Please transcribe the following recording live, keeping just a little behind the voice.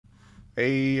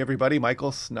Hey everybody,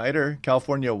 Michael Snyder,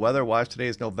 California Weather Watch. Today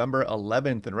is November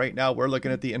 11th, and right now we're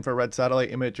looking at the infrared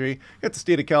satellite imagery. You got the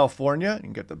state of California,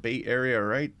 you got the Bay Area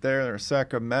right there,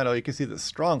 Sacramento. You can see the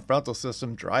strong frontal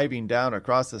system driving down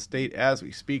across the state as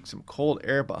we speak. Some cold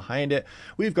air behind it.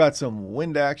 We've got some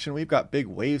wind action. We've got big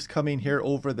waves coming here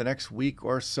over the next week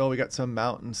or so. We got some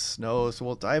mountain snow. So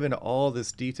we'll dive into all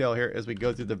this detail here as we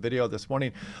go through the video this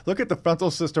morning. Look at the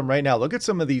frontal system right now. Look at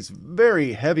some of these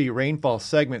very heavy rainfall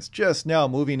segments just now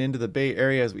moving into the Bay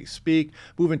Area as we speak,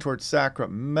 moving towards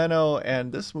Sacramento,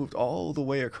 and this moved all the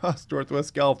way across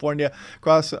Northwest California,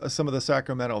 across some of the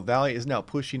Sacramento Valley, is now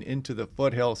pushing into the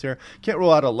foothills here. Can't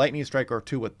rule out a lightning strike or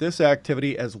two with this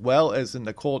activity, as well as in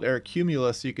the cold air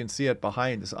cumulus. You can see it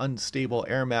behind this unstable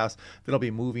air mass that'll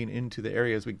be moving into the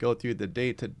area as we go through the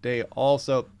day today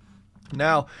also.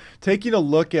 Now, taking a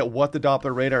look at what the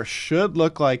Doppler radar should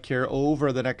look like here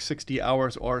over the next 60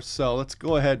 hours or so, let's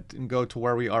go ahead and go to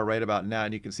where we are right about now.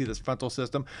 And you can see this frontal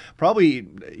system probably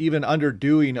even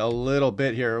underdoing a little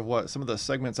bit here. What some of the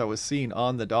segments I was seeing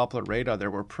on the Doppler radar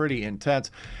there were pretty intense.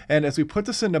 And as we put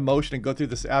this into motion and go through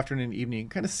this afternoon and evening, you can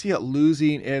kind of see it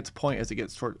losing its point as it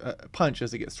gets punch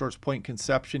as it gets towards point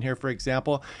conception here, for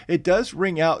example. It does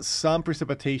ring out some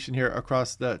precipitation here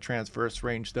across the transverse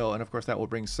range, though. And of course, that will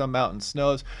bring some mountain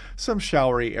snows, some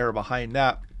showery air behind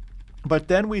that. But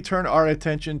then we turn our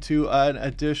attention to an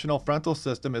additional frontal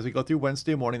system as we go through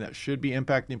Wednesday morning that should be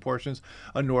impacting portions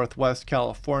of Northwest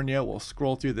California. We'll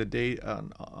scroll through the day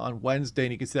on Wednesday,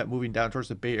 and you can see that moving down towards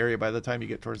the Bay Area by the time you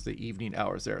get towards the evening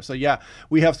hours there. So yeah,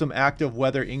 we have some active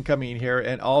weather incoming here,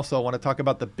 and also I want to talk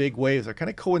about the big waves. They're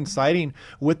kind of coinciding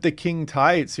with the king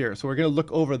tides here. So we're going to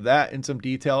look over that in some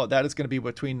detail. That is going to be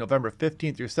between November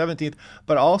 15th through 17th,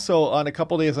 but also on a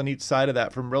couple days on each side of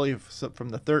that, from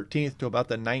the 13th to about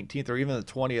the 19th or even the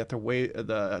 20th,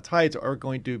 the tides are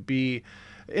going to be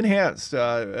enhanced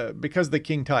because of the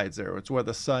king tides there. It's where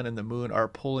the sun and the moon are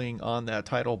pulling on that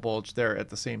tidal bulge there at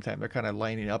the same time. They're kind of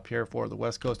lining up here for the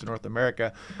west coast of North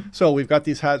America. So we've got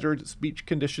these hazardous beach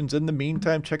conditions. In the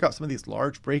meantime, check out some of these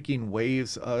large breaking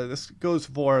waves. This goes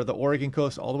for the Oregon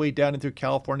coast all the way down into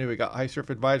California. We got high surf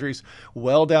advisories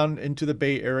well down into the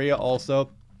Bay Area also.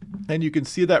 And you can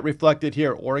see that reflected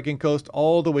here, Oregon coast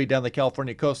all the way down the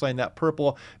California coastline. That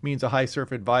purple means the high surf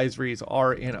advisories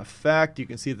are in effect. You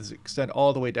can see this extend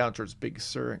all the way down towards Big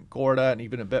Sur and Gorda and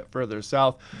even a bit further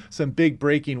south. Some big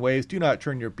breaking waves. Do not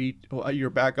turn your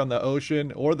back on the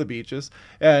ocean or the beaches.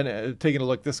 And taking a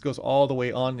look, this goes all the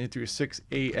way on into 6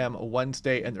 a.m.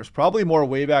 Wednesday, and there's probably more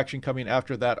wave action coming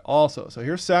after that also. So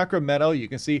here's Sacramento. You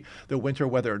can see the winter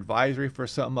weather advisory for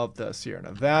some of the Sierra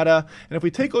Nevada. And if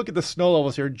we take a look at the snow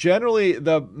levels here, generally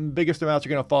the biggest amounts are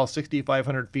going to fall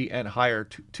 6,500 feet and higher,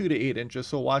 2 to 8 inches.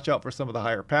 So watch out for some of the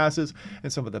higher passes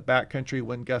and some of the backcountry,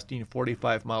 wind gusting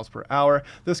 45 miles per hour.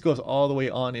 This goes all the way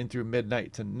on in through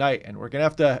midnight tonight, and we're gonna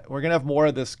have more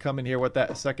of this coming here with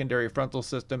that secondary frontal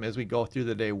system as we go through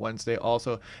the day Wednesday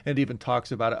also. And it even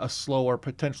talks about a slower,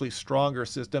 potentially stronger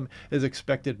system is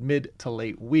expected mid to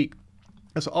late week.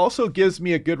 This also gives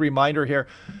me a good reminder here.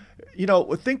 You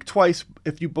know, think twice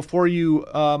before you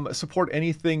support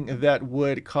anything that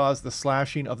would cause the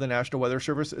slashing of the National Weather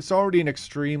Service. It's already an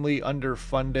extremely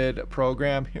underfunded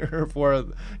program here for,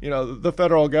 the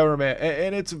federal government,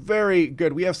 and it's very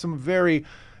good. We have some very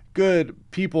good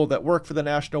people that work for the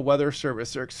National Weather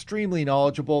Service. They're extremely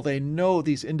knowledgeable. They know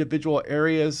these individual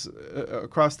areas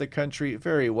across the country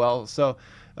very well. So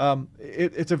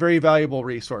it's a very valuable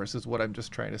resource is what I'm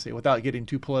just trying to say without getting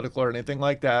too political or anything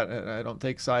like that. And I don't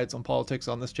take sides on politics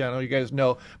on this channel, you guys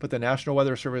know, but the National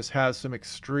Weather Service has some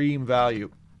extreme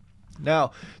value.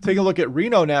 Now, take a look at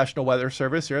Reno National Weather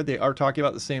Service here. They are talking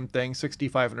about the same thing,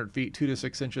 6,500 feet, 2 to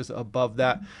 6 inches above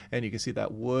that. And you can see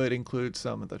that would include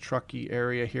some of the Truckee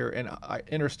area here and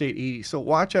Interstate 80. So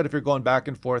watch out if you're going back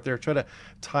and forth there. Try to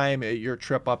time your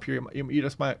trip up here. You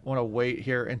just might want to wait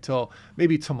here until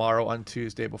maybe tomorrow on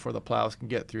Tuesday before the plows can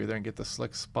get through there and get the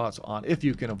slick spots on if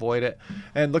you can avoid it.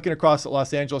 And looking across at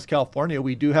Los Angeles, California,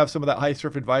 we do have some of that high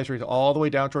surf advisories all the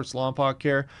way down towards Lompoc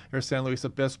here. Here's San Luis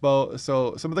Obispo.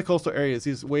 So some of the coastal areas,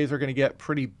 these waves are going to get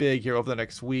pretty big here over the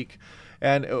next week.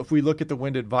 And if we look at the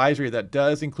wind advisory, that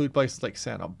does include places like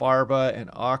Santa Barbara and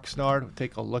Oxnard. We'll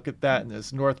take a look at that. And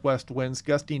there's northwest winds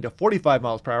gusting to 45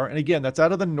 miles per hour. And again, that's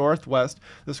out of the northwest.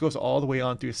 This goes all the way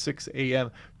on through 6 a.m.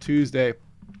 Tuesday.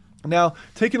 Now,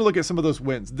 taking a look at some of those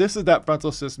winds, this is that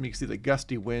frontal system. You can see the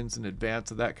gusty winds in advance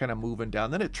of that kind of moving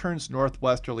down. Then it turns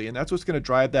northwesterly, and that's what's going to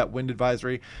drive that wind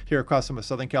advisory here across some of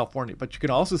Southern California. But you can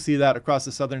also see that across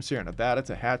the southern Sierra Nevada,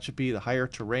 Tehachapi, the higher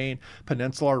terrain,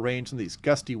 peninsular range, and these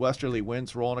gusty westerly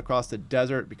winds rolling across the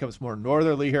desert. It becomes more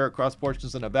northerly here across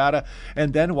portions of Nevada.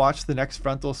 And then watch the next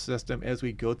frontal system as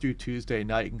we go through Tuesday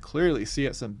night. You can clearly see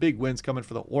it. Some big winds coming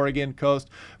for the Oregon coast,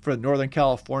 for Northern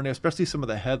California, especially some of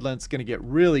the headlands. It's going to get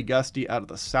really gusty out of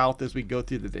the south as we go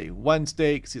through the day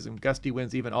Wednesday. You can see some gusty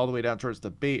winds even all the way down towards the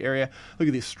Bay Area. Look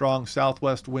at these strong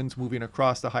southwest winds moving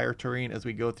across the higher terrain as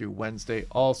we go through Wednesday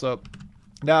also.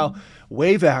 Now,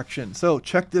 wave action. So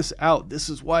check this out. This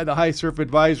is why the high surf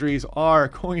advisories are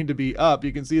going to be up.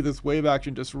 You can see this wave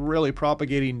action just really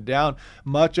propagating down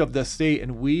much of the state,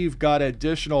 and we've got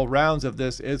additional rounds of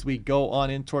this as we go on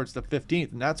in towards the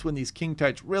 15th, and that's when these king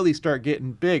tides really start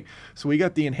getting big. So we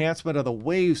got the enhancement of the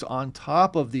waves on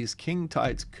top of these king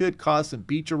tides. Could cause some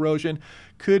beach erosion,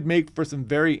 could make for some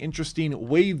very interesting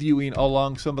wave viewing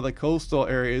along some of the coastal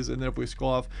areas. And then if we scroll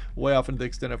off way off into the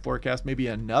extended forecast, maybe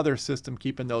another system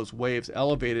keeping those waves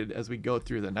elevated as we go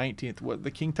through the 19th. The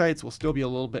king tides will still be a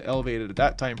little bit elevated at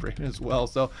that time frame as well.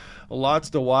 So lots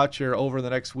to watch here over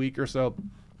the next week or so.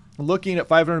 Looking at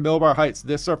 500 millibar heights,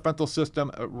 this is our frontal system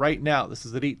right now. This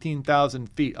is at 18,000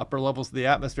 feet, upper levels of the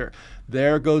atmosphere.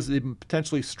 There goes the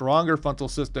potentially stronger frontal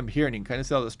system here, and you can kind of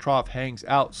see how this trough hangs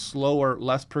out. Slower,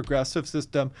 less progressive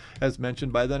system, as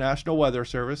mentioned by the National Weather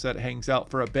Service, that hangs out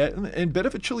for a bit. And a bit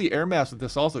of a chilly air mass with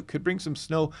this also. Could bring some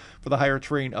snow for the higher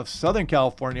terrain of Southern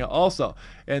California also.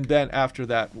 And then after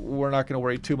that, we're not going to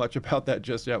worry too much about that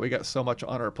just yet. We got so much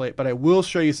on our plate. But I will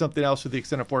show you something else with the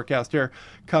extended forecast here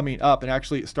coming up, and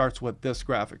actually it starts with this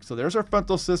graphic. So there's our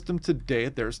frontal system today.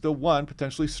 There's the one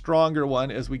potentially stronger one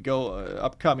as we go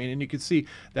upcoming, and you can see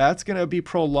that's going to be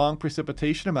prolonged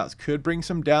precipitation amounts. Could bring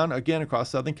some down again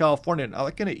across Southern California. Not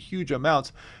looking at huge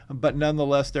amounts, but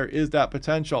nonetheless there is that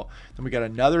potential. Then we got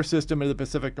another system in the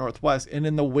Pacific Northwest, and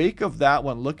in the wake of that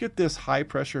one, look at this high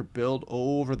pressure build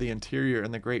over the interior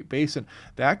and the Great Basin.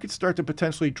 That could start to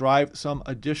potentially drive some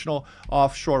additional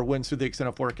offshore winds through the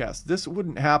extended forecast. This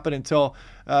wouldn't happen until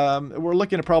we're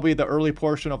looking at probably the early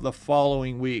portion of the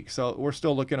following week. So we're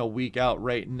still looking a week out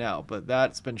right now, but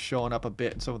that's been showing up a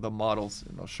bit in some of the models.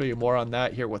 And I'll show you more on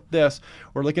that here with this.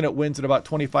 We're looking at winds at about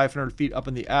 2,500 feet up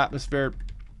in the atmosphere.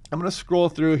 I'm going to scroll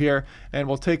through here and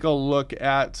we'll take a look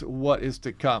at what is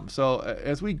to come. So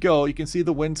as we go, you can see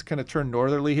the winds kind of turn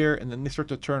northerly here, and then they start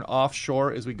to turn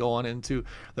offshore as we go on into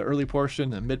the early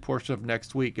portion and mid portion of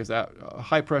next week, as that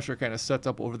high pressure kind of sets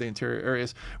up over the interior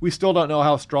areas. We still don't know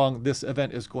how strong this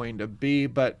event is going to be,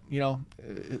 but you know,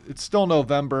 it's still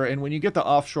November, and when you get the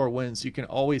offshore winds, you can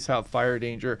always have fire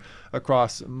danger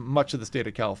across much of the state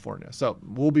of California. So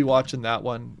we'll be watching that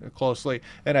one closely.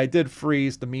 And I did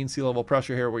freeze the mean sea level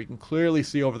pressure here, where you can clearly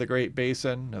see over the Great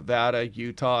Basin, Nevada,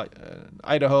 Utah,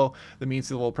 Idaho, the mean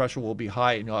sea level pressure will be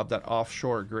high, and you'll have that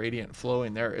offshore gradient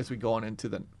flowing there as we go on into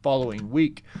the following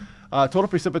week. Total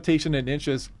precipitation in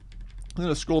inches. I'm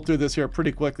going to scroll through this here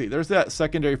pretty quickly. There's that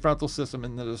secondary frontal system,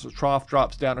 and there's a trough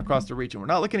drops down across the region. We're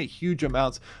not looking at huge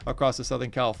amounts across the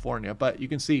Southern California, but you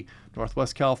can see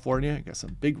Northwest California, you got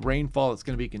some big rainfall that's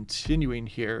going to be continuing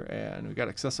here, and we've got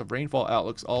excessive rainfall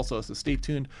outlooks also, so stay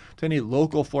tuned to any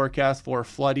local forecast for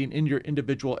flooding in your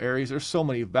individual areas. There's so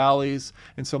many valleys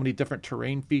and so many different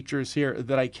terrain features here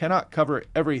that I cannot cover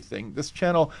everything. This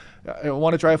channel, I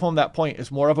want to drive home that point, is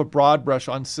more of a broad brush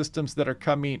on systems that are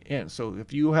coming in. So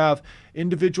if you have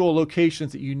individual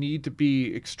locations that you need to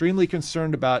be extremely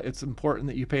concerned about, it's important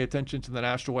that you pay attention to the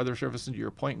National Weather Service and to your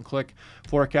point and click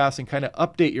forecast and kind of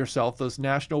update yourself. Those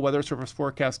National Weather Service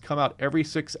forecasts come out every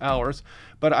 6 hours,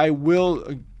 but I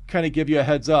will kind of give you a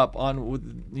heads up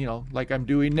on, you know, like I'm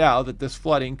doing now, that this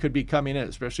flooding could be coming in,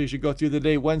 especially as you go through the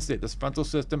day Wednesday. This frontal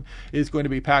system is going to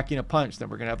be packing a punch. Then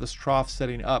we're going to have this trough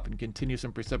setting up and continue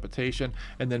some precipitation,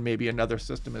 and then maybe another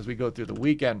system as we go through the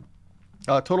weekend.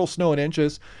 Total snow in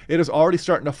inches, it is already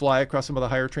starting to fly across some of the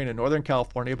higher terrain in Northern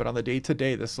California, but on the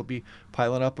day-to-day, this will be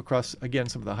piling up across, again,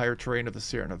 some of the higher terrain of the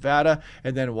Sierra Nevada.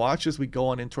 And then watch as we go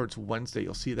on in towards Wednesday,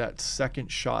 you'll see that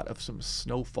second shot of some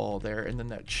snowfall there, and then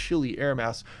that chilly air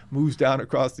mass moves down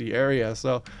across the area.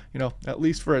 So, you know, at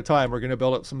least for a time, we're going to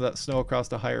build up some of that snow across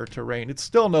the higher terrain. It's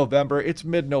still November, it's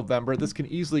mid-November. This can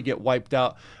easily get wiped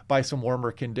out by some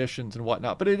warmer conditions and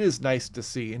whatnot, but it is nice to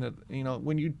see. And, you know,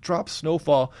 when you drop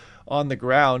snowfall on the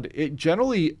ground, it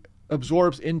generally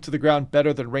absorbs into the ground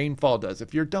better than rainfall does.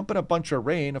 If you're dumping a bunch of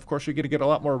rain, of course, you're going to get a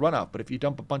lot more runoff. But if you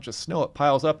dump a bunch of snow, it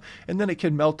piles up, and then it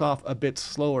can melt off a bit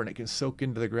slower, and it can soak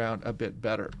into the ground a bit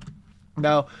better.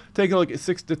 Now, take a look at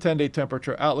 6 to 10 day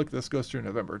temperature outlook. This goes through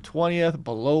November 20th,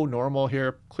 below normal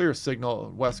here, clear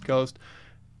signal west coast.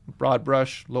 Broad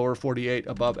brush, lower 48,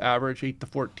 above average. 8 to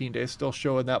 14 days, still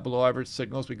showing that below average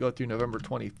signals. We go through November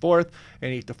 24th,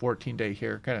 and 8 to 14 day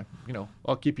here. Kind of,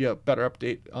 I'll keep you a better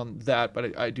update on that,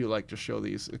 but I do like to show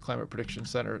these Climate Prediction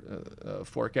Center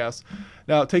forecasts.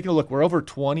 Now, taking a look, we're over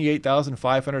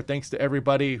 28,500. Thanks to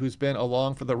everybody who's been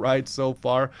along for the ride so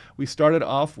far. We started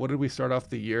off, what did we start off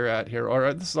the year at here? All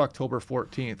right, this is October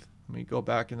 14th. Let me go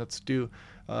back and let's do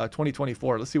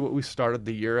 2024. Let's see what we started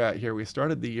the year at here. We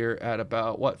started the year at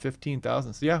about, what,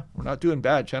 15,000. So yeah, we're not doing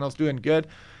bad. Channel's doing good.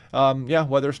 Yeah,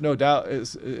 well, there's no doubt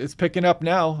it's picking up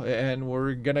now, and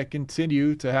we're going to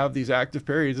continue to have these active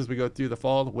periods as we go through the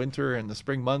fall, the winter, and the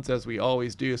spring months, as we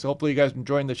always do. So hopefully you guys are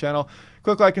enjoying the channel.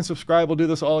 Click like and subscribe. We'll do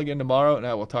this all again tomorrow, and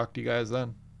I will talk to you guys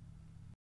then.